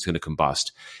where obviously it's going to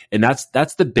combust. And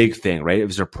that's the big thing, right? If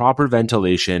there's a proper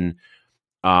ventilation,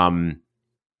 what's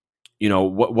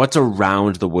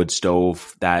around the wood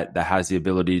stove that has the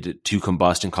ability to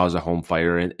combust and cause a home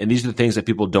fire. And these are the things that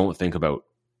people don't think about.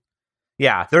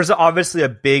 Yeah. There's obviously a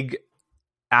big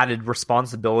added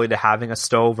responsibility to having a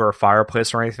stove or a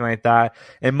fireplace or anything like that.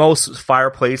 And most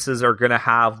fireplaces are going to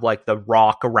have like the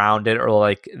rock around it or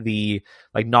like the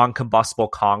non-combustible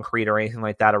concrete or anything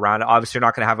like that around it. Obviously, you're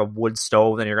not going to have a wood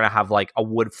stove, then you're going to have like a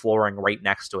wood flooring right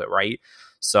next to it, right?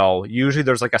 So usually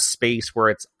there's like a space where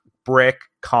it's brick,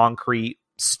 concrete,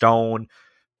 stone,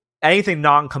 anything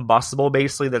non-combustible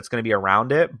basically that's going to be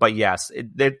around it. But yes,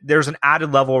 there's an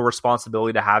added level of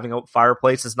responsibility to having a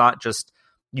fireplace. It's not just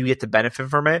you get to benefit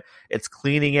from it. It's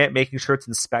cleaning it, making sure it's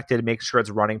inspected, making sure it's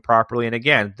running properly. And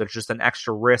again, there's just an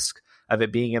extra risk of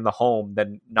it being in the home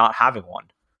than not having one.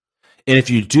 And if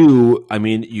you do,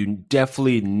 you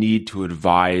definitely need to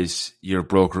advise your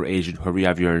broker agent, whoever you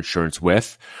have your insurance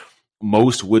with.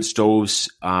 Most wood stoves,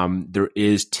 there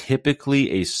is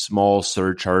typically a small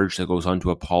surcharge that goes onto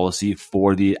a policy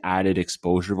for the added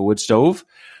exposure of a wood stove.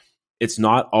 It's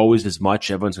not always as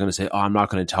much. Everyone's going to say, I'm not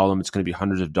going to tell them it's going to be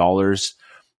hundreds of dollars.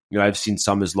 I've seen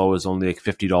some as low as only like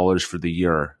 $50 for the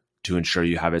year to ensure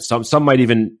you have it. Some might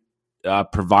even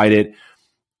provide it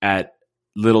at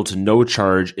little to no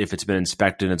charge if it's been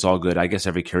inspected and it's all good. I guess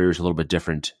every carrier is a little bit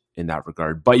different in that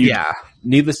regard. But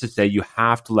needless to say, you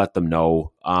have to let them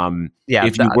know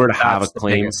if you were to have a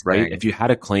claim, right? Thing. If you had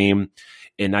a claim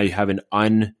and now you have an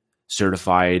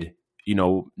uncertified,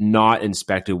 not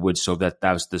inspected wood stove that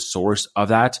was the source of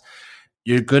that,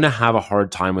 you're going to have a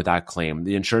hard time with that claim.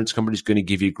 The insurance company is going to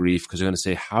give you grief because they're going to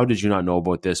say, how did you not know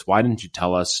about this? Why didn't you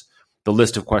tell us? The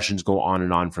list of questions go on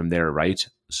and on from there, right?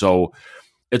 So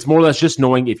it's more or less just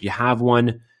knowing if you have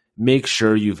one, make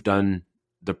sure you've done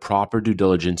the proper due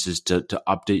diligences to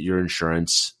update your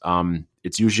insurance.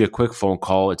 It's usually a quick phone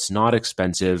call. It's not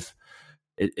expensive.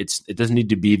 It doesn't need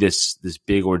to be this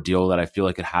big ordeal that I feel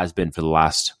like it has been for the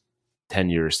last 10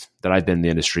 years that I've been in the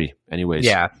industry anyways.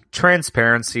 Yeah,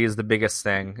 transparency is the biggest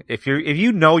thing. If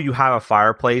you know you have a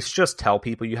fireplace, just tell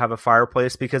people you have a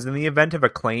fireplace, because in the event of a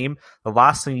claim, the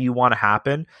last thing you want to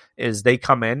happen is they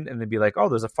come in and they'd be like, "Oh,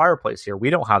 there's a fireplace here. We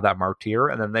don't have that marked here,"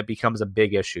 and then that becomes a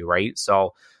big issue, right?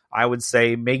 So I would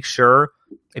say make sure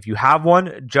if you have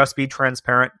one, just be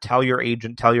transparent. Tell your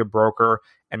agent, tell your broker,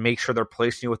 and make sure they're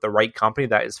placing you with the right company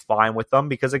that is fine with them.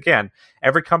 Because again,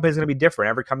 every company is going to be different.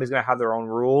 Every company is going to have their own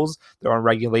rules, their own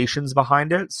regulations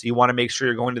behind it. So you want to make sure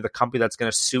you're going to the company that's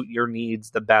going to suit your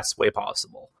needs the best way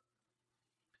possible.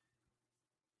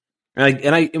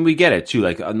 And we get it too.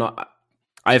 Like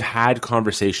I've had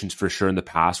conversations for sure in the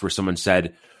past where someone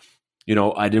said,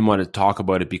 I didn't want to talk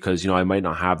about it because, I might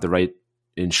not have the right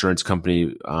insurance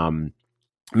company.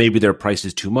 Maybe their price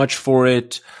is too much for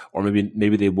it, or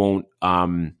maybe they won't.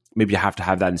 Maybe you have to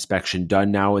have that inspection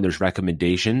done now, and there's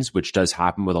recommendations, which does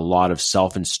happen with a lot of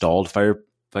self-installed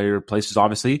fireplaces.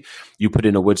 Obviously, you put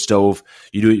in a wood stove,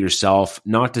 you do it yourself.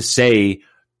 Not to say,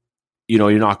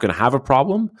 you're not going to have a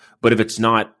problem, but if it's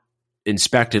not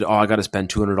inspected, I got to spend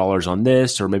 $200 on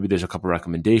this, or maybe there's a couple of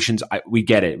recommendations. We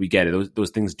get it.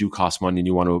 Those things do cost money, and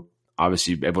you want to,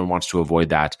 obviously, everyone wants to avoid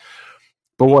that.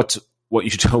 But what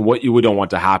you don't want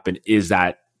to happen is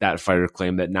that fire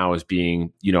claim that now is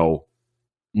being,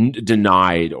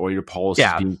 denied, or your policy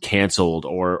is being canceled,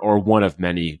 or one of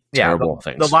many terrible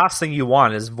things. The last thing you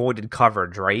want is voided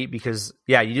coverage, right? Because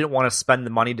you didn't want to spend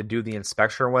the money to do the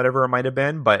inspection or whatever it might have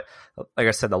been. But like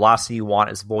I said, the last thing you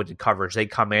want is voided coverage. They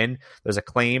come in, there's a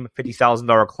claim,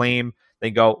 $50,000 claim.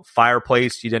 They go,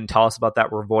 fireplace, you didn't tell us about that.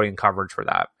 We're voiding coverage for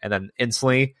that. And then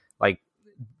instantly,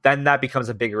 then that becomes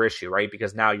a bigger issue, right?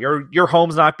 Because now your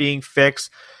home's not being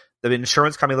fixed. The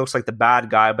insurance company looks like the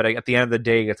bad guy, but at the end of the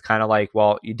day, it's kind of like,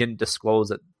 well, you didn't disclose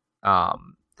that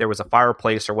there was a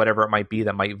fireplace or whatever it might be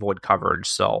that might void coverage.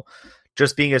 So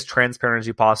just being as transparent as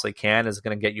you possibly can is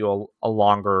going to get you a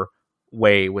longer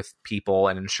way with people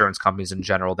and insurance companies in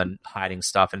general than hiding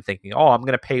stuff and thinking, I'm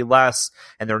going to pay less,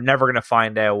 and they're never going to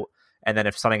find out. And then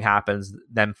if something happens,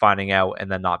 them finding out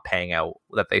and then not paying out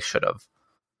that they should have.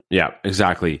 Yeah,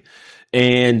 exactly.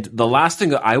 And the last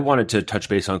thing that I wanted to touch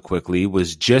base on quickly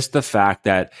was just the fact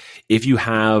that if you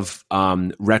have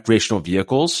recreational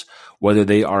vehicles, whether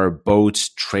they are boats,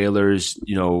 trailers,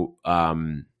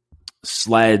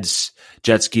 sleds,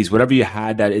 jet skis, whatever you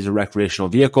had that is a recreational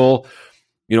vehicle,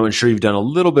 ensure you've done a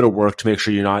little bit of work to make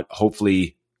sure you're not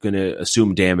hopefully going to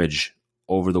assume damage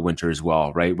over the winter as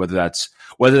well, right? Whether that's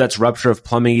rupture of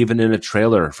plumbing, even in a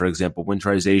trailer, for example,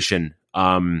 winterization,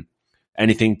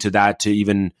 anything to that, to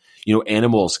even,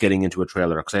 animals getting into a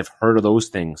trailer, because I've heard of those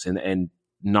things and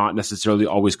not necessarily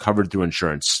always covered through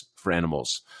insurance for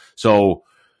animals. So,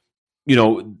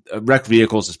 wrecked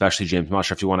vehicles, especially, James, I'm not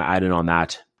sure if you want to add in on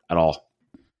that at all.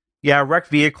 Yeah, wrecked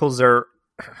vehicles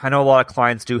I know a lot of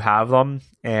clients do have them.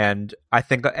 And I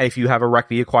think if you have a wrecked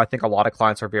vehicle, I think a lot of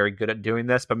clients are very good at doing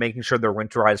this, but making sure they're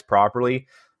winterized properly.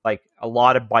 Like a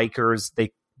lot of bikers,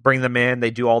 they bring them in,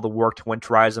 they do all the work to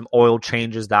winterize them, oil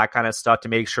changes, that kind of stuff, to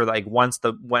make sure that once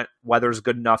the weather's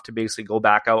good enough to basically go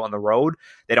back out on the road,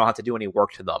 they don't have to do any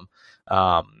work to them.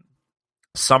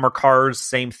 Summer cars,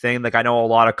 same thing. I know a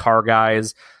lot of car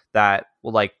guys that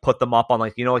will put them up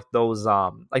on those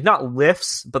not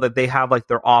lifts, but they have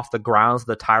they're off the ground, so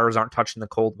the tires aren't touching the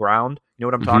cold ground. You know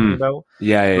what I'm talking about?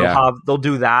 Yeah. They'll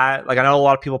do that. I know a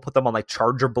lot of people put them on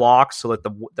charger blocks, so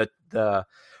the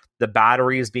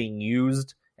battery is being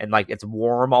used and it's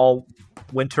warm all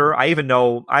winter. I even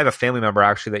know I have a family member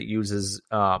actually that uses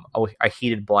a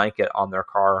heated blanket on their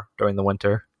car during the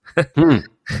winter.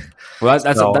 Well,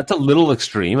 that's a little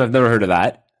extreme. I've never heard of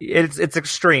that. It's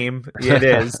extreme. It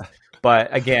is.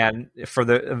 But again, for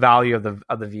the value of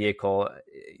the vehicle,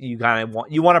 you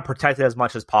want to protect it as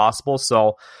much as possible.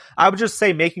 So I would just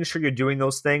say making sure you're doing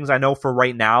those things. I know for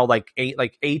right now,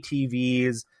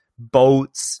 ATVs,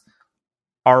 boats,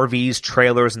 RVs,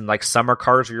 trailers, and summer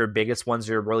cars are your biggest ones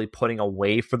you're really putting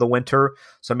away for the winter.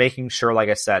 So making sure, like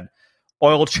I said,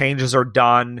 oil changes are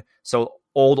done. So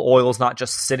old oil is not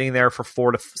just sitting there for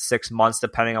 4 to 6 months,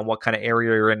 depending on what kind of area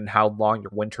you're in and how long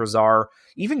your winters are.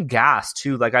 Even gas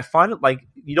too. I find it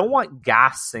you don't want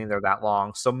gas sitting there that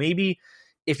long. So maybe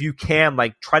if you can,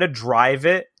 try to drive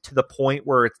it to the point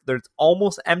where it's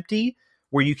almost empty,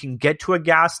 where you can get to a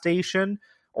gas station,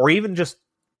 or even just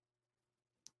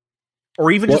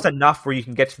enough where you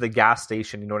can get to the gas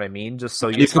station. You know what I mean? Just so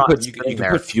you can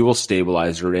put fuel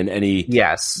stabilizer in any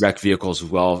wrecked vehicles as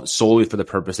well, solely for the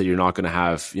purpose that you're not going to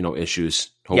have issues.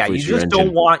 Hopefully, you just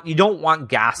don't want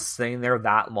gas sitting there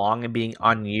that long and being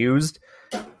unused.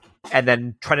 and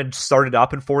then try to start it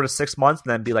up in 4 to 6 months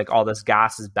and then be like, oh, this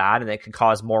gas is bad, and it can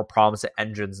cause more problems to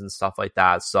engines and stuff like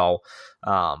that. So,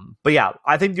 but yeah,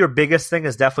 I think your biggest thing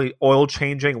is definitely oil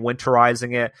changing,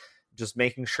 winterizing it, just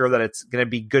making sure that it's going to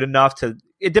be good enough to,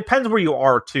 it depends where you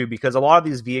are too, because a lot of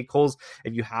these vehicles,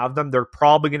 if you have them, they're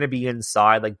probably going to be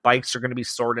inside. Like bikes are going to be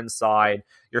stored inside.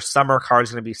 Your summer car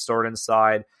is going to be stored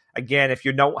inside. Again, if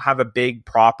you don't have a big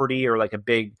property or like a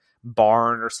big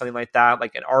barn or something like that,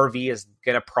 like an RV is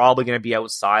probably going to be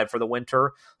outside for the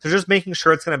winter. So just making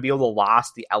sure it's going to be able to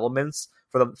last the elements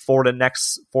for the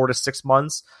next 4 to 6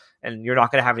 months. And you're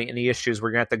not going to have any issues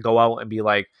where you're going to have to go out and be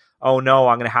like, oh no,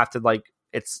 I'm going to have to, like,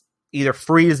 it's either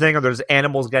freezing or there's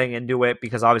animals getting into it,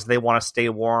 because obviously they want to stay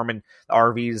warm and the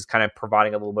RV is kind of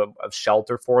providing a little bit of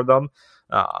shelter for them.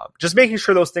 Just making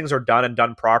sure those things are done and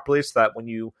done properly so that when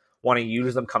you want to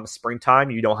use them come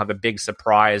springtime, you don't have a big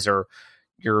surprise or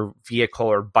your vehicle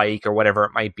or bike or whatever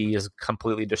it might be is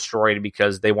completely destroyed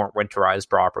because they weren't winterized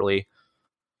properly.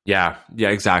 Yeah,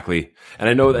 exactly. And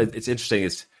I know that it's interesting.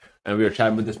 And we were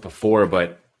chatting with this before,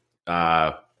 but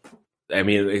I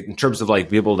mean, in terms of like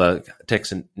be able to take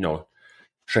some,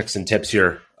 tricks and tips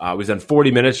here. We've done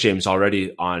 40 minutes, James,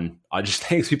 already on just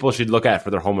things people should look at for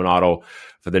their home and auto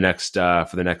for the next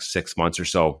 6 months or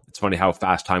so. It's funny how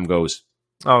fast time goes.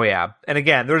 Oh yeah, and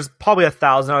again, there's probably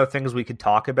 1,000 other things we could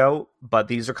talk about, but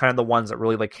these are kind of the ones that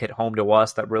really like hit home to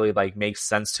us, that really like makes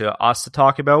sense to us to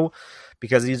talk about,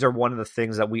 because these are one of the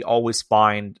things that we always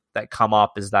find that come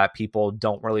up is that people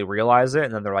don't really realize it,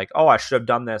 and then they're like, oh, I should have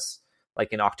done this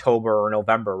like in October or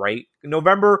November, right?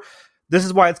 November, this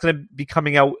is why it's going to be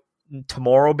coming out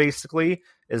tomorrow, basically,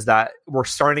 is that we're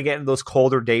starting to get into those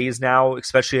colder days now,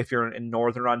 especially if you're in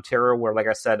northern Ontario, where, like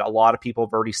I said, a lot of people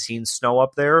have already seen snow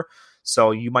up there.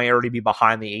 So you might already be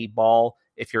behind the 8 ball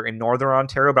if you're in northern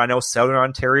Ontario. But I know southern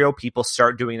Ontario, people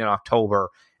start doing it in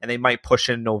October, and they might push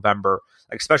in November.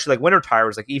 Like, especially like winter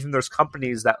tires. Like, even there's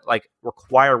companies that like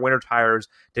require winter tires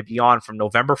to be on from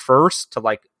November 1st to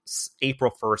like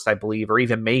April 1st, I believe, or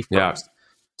even May 1st. Yeah.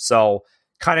 So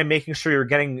kind of making sure you're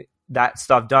getting that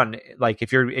stuff done. Like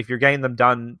if you're getting them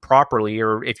done properly,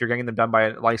 or if you're getting them done by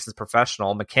a licensed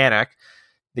professional mechanic,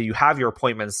 that you have your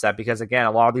appointments set, because again,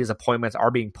 a lot of these appointments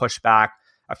are being pushed back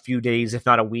a few days, if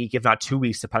not a week, if not 2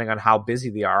 weeks, depending on how busy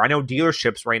they are. I know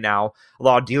dealerships right now, a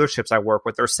lot of dealerships I work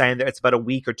with, they're saying that it's about a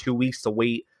week or 2 weeks to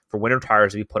wait for winter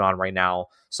tires to be put on right now.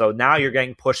 So now you're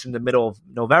getting pushed in the middle of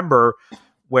November,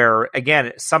 where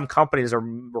again, some companies are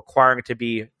requiring it to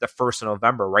be the 1st of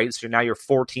November, right? So now you're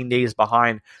 14 days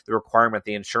behind the requirement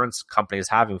the insurance company is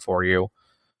having for you.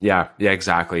 Yeah,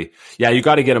 exactly. Yeah, you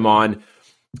got to get them on.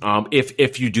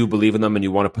 If you do believe in them and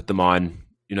you want to put them on,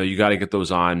 you got to get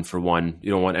those on. For one,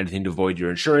 you don't want anything to void your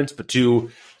insurance, but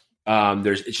two, I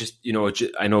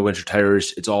know winter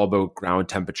tires, it's all about ground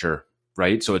temperature,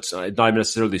 right? So it's not even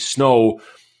necessarily snow,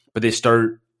 but they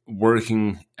start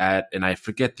working at, and I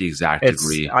forget the exact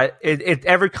degree.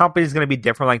 Every company is going to be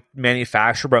different, like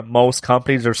manufacturer, but most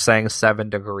companies are saying 7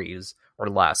 degrees or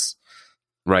less.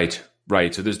 Right.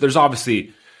 So there's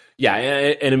obviously, yeah,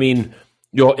 and I mean,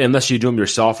 unless you do them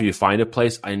yourself or you find a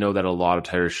place, I know that a lot of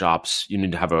tire shops, you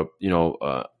need to have an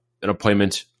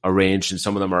appointment arranged, and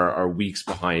some of them are weeks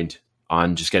behind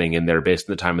on just getting in there based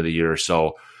on the time of the year.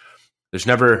 So it's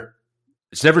never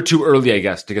too early, I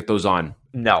guess, to get those on.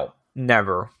 No,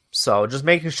 never. So just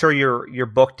making sure you're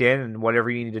booked in and whatever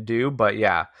you need to do. But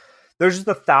yeah, there's just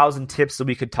 1,000 tips that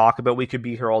we could talk about. We could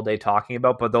be here all day talking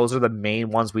about, but those are the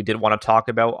main ones we did want to talk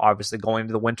about. Obviously, going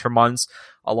into the winter months,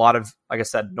 a lot of, like I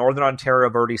said, northern Ontario,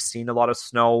 I've already seen a lot of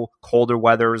snow, colder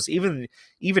weathers. Even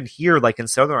here, like in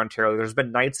southern Ontario, there's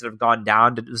been nights that have gone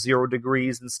down to 0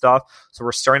 degrees and stuff. So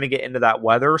we're starting to get into that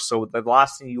weather. So the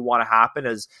last thing you want to happen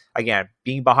is, again,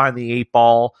 being behind the 8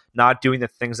 ball, not doing the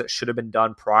things that should have been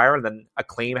done prior, and then a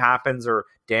claim happens or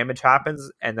damage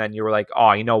happens, and then you were like,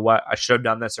 oh, you know what, I should have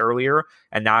done this earlier,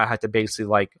 and now I have to basically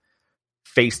like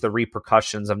face the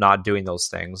repercussions of not doing those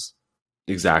things.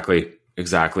 Exactly.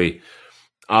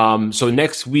 So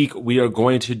next week we are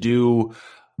going to do,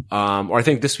 or I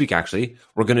think this week actually,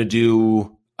 we're going to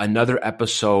do another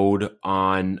episode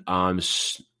on kind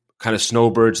of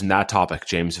snowbirds and that topic,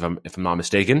 James, if I'm not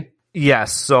mistaken.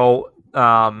 Yes. So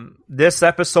this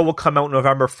episode will come out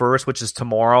November 1st, which is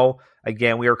tomorrow.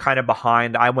 Again, we are kind of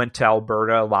behind. I went to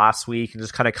Alberta last week and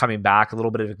just kind of coming back a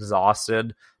little bit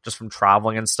exhausted just from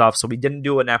traveling and stuff. So we didn't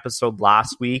do an episode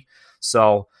last week.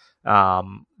 So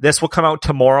this will come out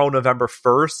tomorrow, November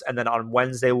 1st. And then on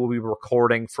Wednesday, we'll be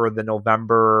recording for the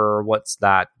November, what's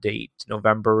that date?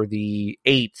 November the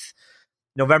 8th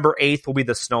November 8th will be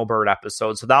the Snowbird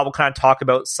episode. So that will kind of talk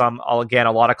about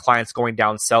a lot of clients going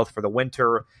down south for the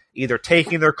winter, either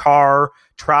taking their car,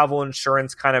 travel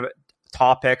insurance kind of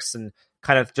topics, and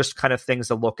kind of things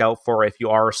to look out for if you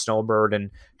are a snowbird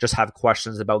and just have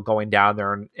questions about going down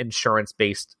there and insurance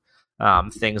based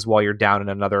things while you're down in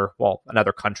another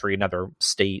country, another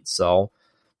state. So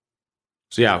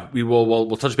yeah,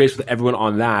 we'll touch base with everyone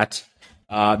on that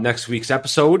next week's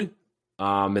episode.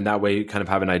 And that way you kind of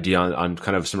have an idea on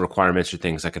kind of some requirements or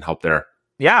things that can help there.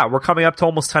 Yeah, we're coming up to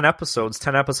almost 10 episodes.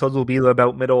 10 episodes will be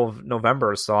about middle of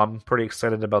November, so I'm pretty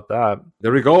excited about that.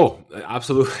 There we go.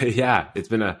 Absolutely. Yeah. It's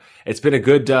been a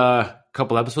good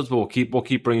couple episodes, but we'll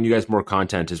keep bringing you guys more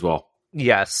content as well.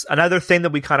 Yes. Another thing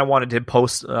that we kind of wanted to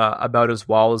post about as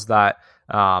well is that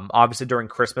obviously during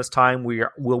Christmas time,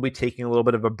 we'll be taking a little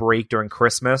bit of a break during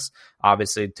Christmas,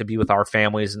 obviously to be with our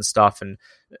families and stuff and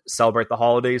celebrate the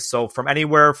holidays. So from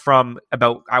anywhere from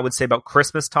about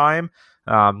Christmas time,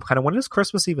 kind of when does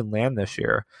Christmas even land this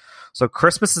year? So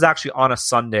Christmas is actually on a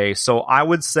Sunday. So I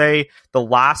would say the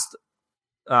last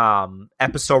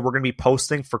episode we're going to be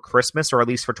posting for Christmas, or at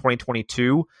least for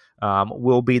 2022,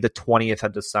 will be the 20th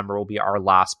of December will be our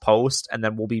last post. And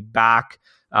then we'll be back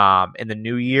in the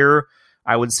new year.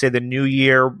 I would say the new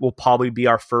year will probably be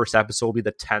our first episode will be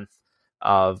the 10th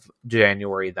of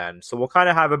January then. So we'll kind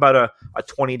of have about a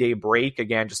 20-day break,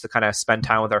 again, just to kind of spend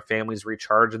time with our families,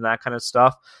 recharge and that kind of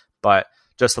stuff. But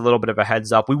just a little bit of a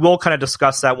heads up. We will kind of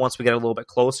discuss that once we get a little bit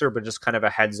closer, but just kind of a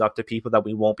heads up to people that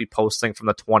we won't be posting from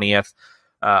the 20th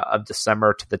of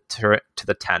December to the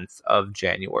 10th of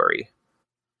January.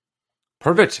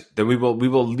 Perfect. Then we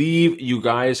will leave you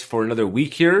guys for another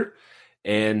week here.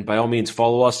 And by all means,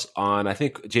 follow us on, I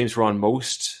think, James, we're on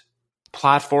most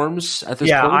platforms at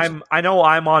this point. Yeah, I know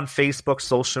I'm on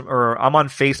Facebook, I'm on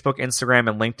Facebook, Instagram,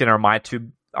 and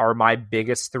LinkedIn are my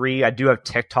biggest three. I do have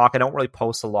TikTok. I don't really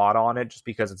post a lot on it just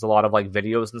because it's a lot of like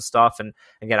videos and stuff. And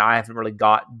again, I haven't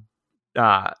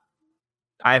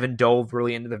dove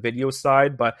really into the video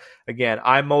side, but again,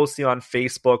 I'm mostly on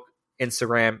Facebook,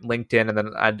 Instagram, LinkedIn, and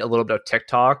then a little bit of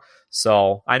TikTok.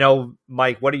 So I know,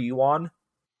 Mike, what are you on?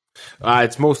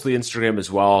 It's mostly Instagram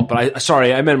as well, but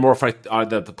I meant more for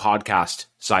the podcast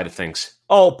side of things.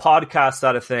 Oh, podcast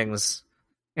side of things.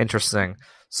 Interesting.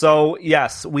 So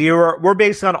yes, we're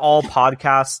based on all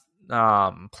podcast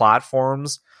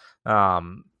platforms,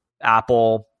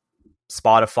 Apple,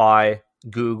 Spotify,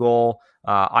 Google,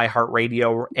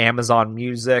 iHeartRadio, Amazon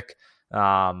Music,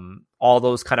 all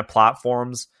those kind of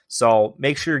platforms. So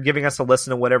make sure you're giving us a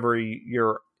listen to whatever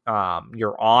you're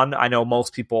on. I know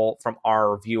most people from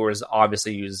our viewers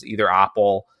obviously use either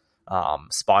Apple,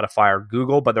 Spotify, or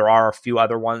Google, but there are a few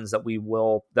other ones that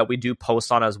we do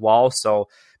post on as well. So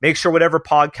make sure whatever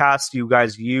podcast you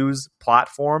guys use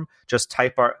platform, just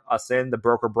type us in the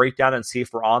Broker Breakdown and see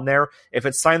if we're on there. If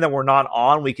it's something that we're not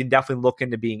on, we can definitely look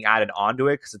into being added onto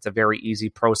it, because it's a very easy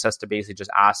process to basically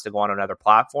just ask to go on another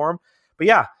platform. But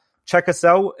yeah, check us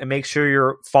out and make sure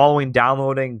you're following,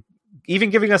 downloading, even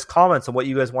giving us comments on what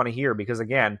you guys want to hear, because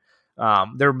again,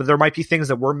 there might be things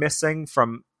that we're missing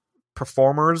from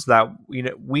performers that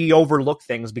we overlook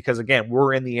things because again,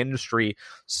 we're in the industry,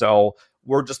 so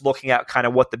we're just looking at kind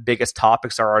of what the biggest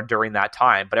topics are during that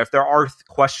time. But if there are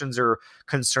questions or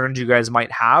concerns you guys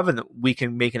might have and we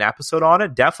can make an episode on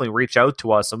it, definitely reach out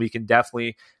to us and we can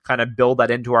definitely kind of build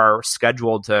that into our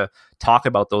schedule to talk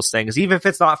about those things, even if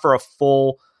it's not for a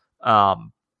full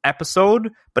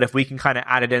episode. But if we can kind of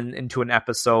add it into an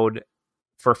episode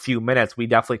for a few minutes, we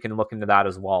definitely can look into that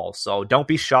as well. So don't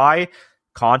be shy.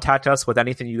 Contact us with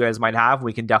anything you guys might have.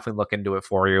 We can definitely look into it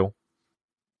for you.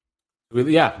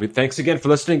 Thanks again for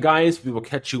listening, guys. We will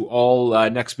catch you all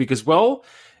next week as well.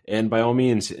 And by all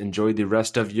means, enjoy the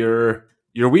rest of your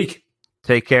week.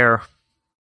 Take care.